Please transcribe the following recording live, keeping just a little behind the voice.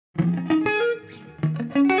Yeah,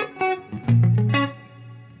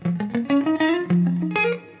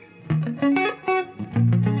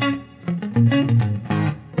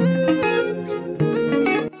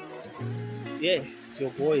 it's your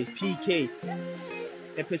boy PK.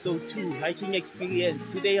 Episode 2, hiking experience.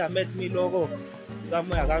 Today I'm at Milorho,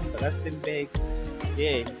 somewhere around Rustenburg.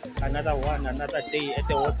 Yeah, another day at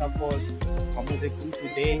the waterfall. I'm with the crew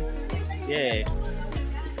today. Yeah,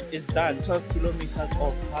 it's done. 12 kilometers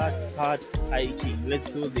of hard hiking. Let's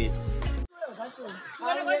do this.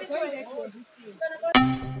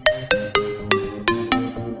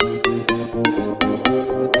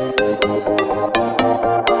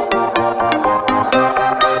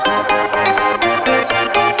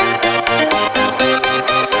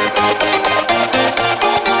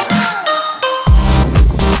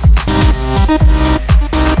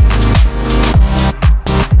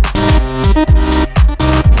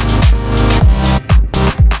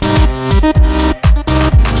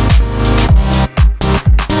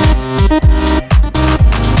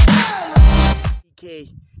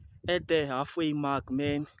 At the halfway mark,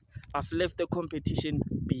 man. I've left the competition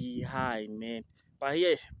behind, man. But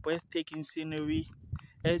yeah, breathtaking scenery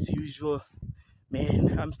as usual,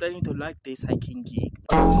 man. I'm starting to like this hiking gig.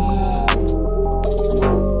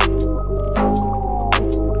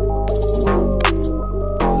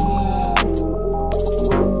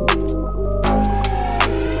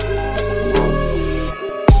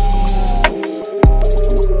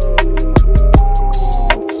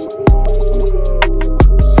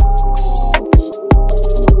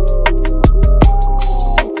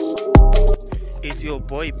 It's your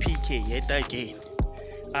boy PK yet again.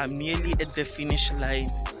 I'm nearly at the finish line.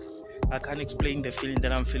 I can't explain the feeling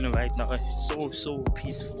that I'm feeling right now. It's so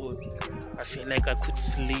peaceful. I feel like I could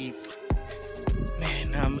sleep.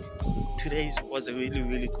 Man, today was a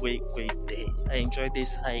really great day. I enjoyed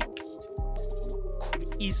this hike.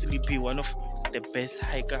 Could easily be one of the best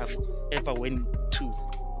hike I've ever went to.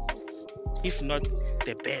 If not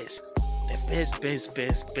the best.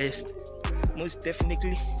 The best. Most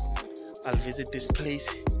definitely I'll visit this place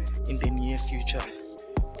in the near future.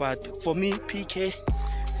 But for me, PK,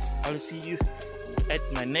 I'll see you at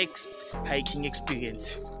my next hiking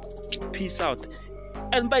experience. Peace out.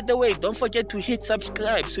 And by the way, don't forget to hit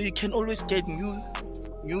subscribe so you can always get new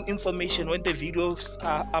information when the videos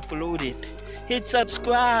are uploaded. Hit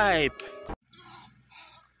subscribe.